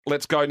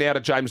Let's go now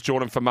to James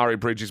Jordan for Murray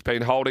Bridge. He's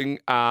been holding,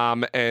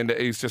 and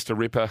he's just a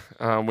ripper.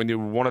 When you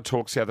want to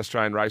talk South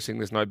Australian racing,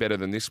 there's no better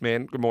than this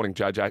man. Good morning,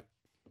 JJ.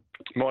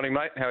 Morning,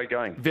 mate. How are you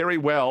going? Very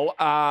well.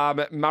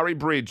 Murray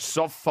Bridge,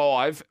 soft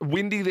 5.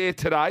 Windy there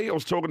today. I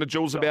was talking to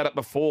Jules about it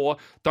before.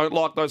 Don't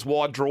like those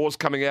wide draws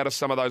coming out of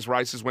some of those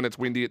races when it's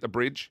windy at the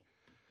bridge.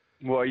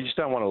 Well, you just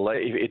don't want to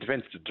leave. It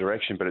depends the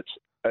direction, but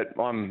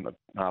I'm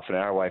half an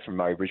hour away from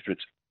Murray Bridge, but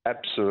it's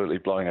absolutely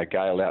blowing a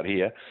gale out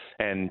here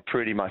and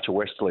pretty much a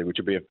westerly, which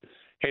will be a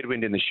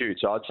headwind in the chute.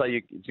 So I'd say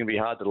it's going to be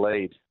hard to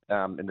lead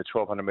in the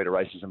 1,200-metre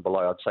races and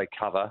below. I'd say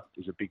cover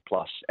is a big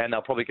plus, and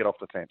they'll probably get off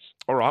the fence.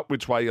 All right.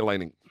 Which way are you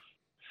leaning?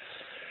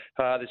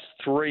 There's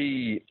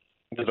 3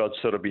 that I'd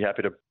sort of be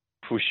happy to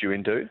push you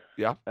into.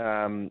 Yeah.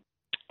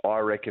 I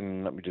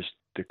reckon, let me just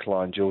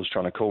decline Jules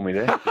trying to call me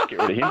there. Just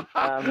get rid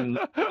of him.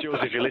 Jules,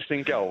 if you're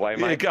listening, go away,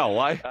 mate. Yeah, go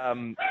away.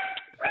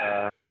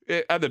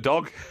 Yeah, and the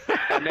dog.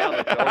 And now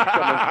the dog.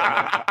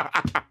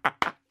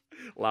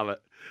 Love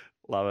it.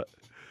 Love it.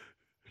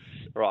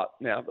 Right,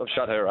 now I've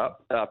shut her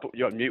up. Put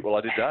you on mute while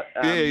I did that.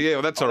 Yeah,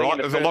 well, that's all right.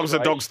 As long as the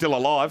dog's still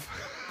alive.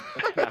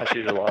 No,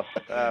 she's alive.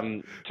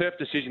 Turf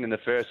Decision in the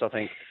first, I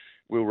think,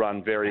 will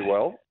run very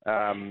well.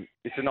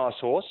 It's a nice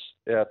horse.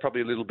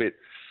 Probably a little bit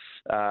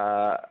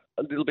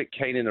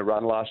keen in the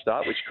run last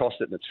start, which cost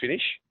it in its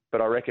finish. But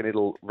I reckon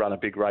it'll run a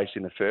big race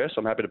in the first.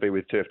 I'm happy to be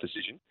with Turf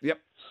Decision. Yep.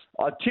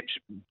 I tipped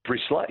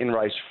Bristler in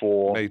race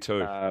 4. Me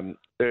too.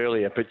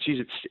 Earlier, but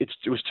geez, it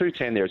was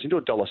 2.10 there. It's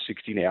into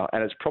 $1.60 now,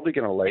 and it's probably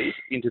going to lead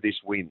into this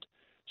wind.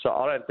 So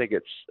I don't think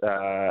it's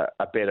a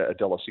bet at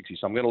 $1.60.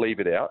 So I'm going to leave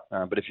it out.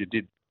 But if you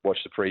did watch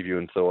the preview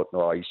and thought,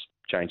 oh, he's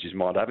changed his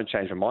mind, I haven't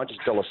changed my mind.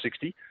 Just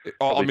 $1.60.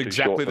 I'm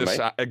exactly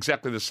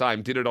the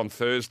same. Did it on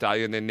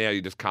Thursday, and then now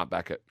you just can't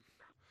back it.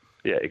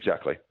 Yeah,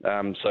 exactly.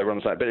 So we're on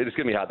the same. But it's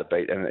going to be hard to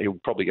beat, and he'll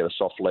probably get a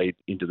soft lead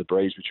into the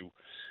breeze, which will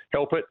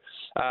help it.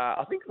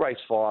 I think race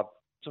 5,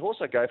 it's a horse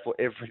I go for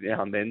every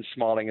now and then,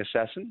 Smiling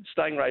Assassin.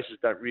 Staying races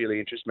don't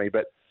really interest me,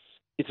 but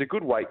it's a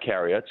good weight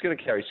carrier. It's going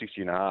to carry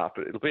 60.5,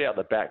 but it'll be out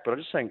the back. But I'm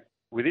just saying,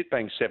 with it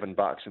being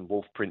 $7 and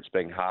Wolf Prince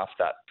being half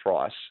that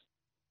price,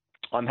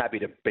 I'm happy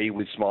to be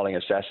with Smiling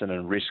Assassin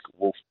and risk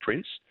Wolf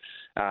Prince.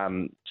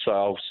 So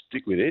I'll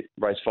stick with it.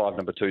 Race 5,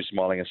 number 2,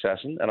 Smiling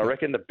Assassin. And I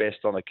reckon the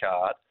best on the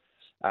card,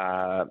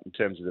 in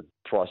terms of the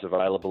price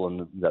available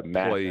and the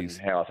map and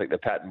how I think the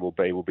pattern will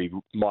be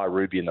My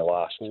Ruby in the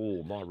last.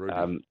 Oh, My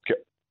Ruby.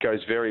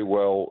 Goes very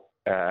well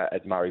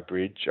at Murray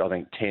Bridge. I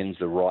think 10's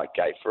the right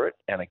gate for it,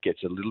 and it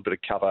gets a little bit of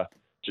cover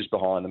just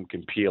behind them,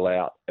 can peel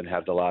out and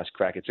have the last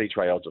crack. It's each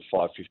way odds at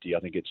 5.50. I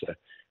think it's a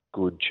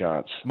good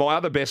chance. My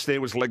other best there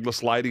was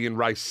Legless Lady in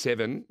race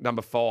 7,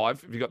 number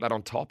 5. Have you got that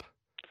on top?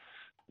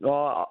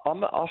 I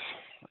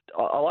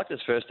like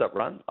this first up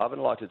run. I haven't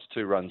liked its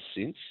 2 runs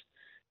since.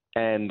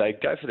 And they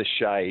go for the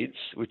shades,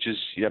 which is,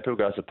 people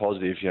go as a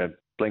positive.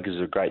 Blinkers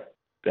are a great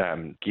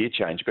gear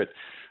change. But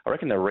I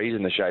reckon the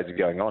reason the shades are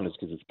going on is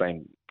because it's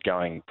been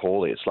going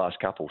poorly its last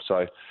couple.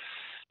 So,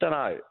 don't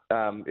know.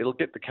 It'll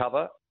get the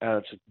cover,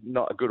 and it's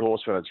not a good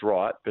horse when it's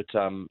right. But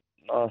I'm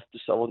not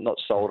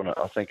sold on it.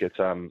 I think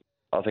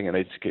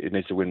it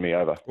needs to win me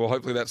over. Well,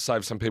 hopefully that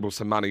saves some people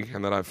some money,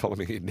 and they don't follow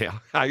me in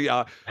now. Hey,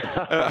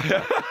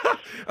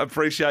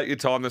 appreciate your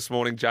time this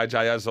morning, JJ.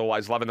 As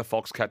always, loving the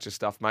Foxcatcher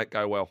stuff, mate.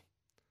 Go well.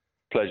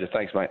 Pleasure.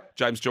 Thanks, mate.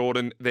 James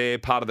Jordan, they're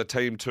part of the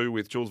team too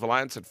with Jules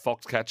Valance at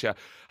Foxcatcher.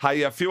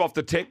 Hey, a few off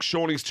the text.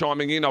 Shawnee's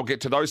chiming in. I'll get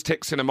to those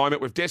texts in a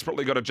moment. We've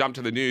desperately got to jump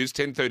to the news.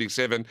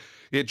 10:37.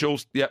 Yeah,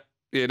 Jules. Yep.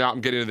 Yeah, no,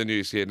 I'm getting to the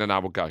news. Yeah, no,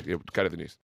 we'll go. Yeah, we'll go to the news.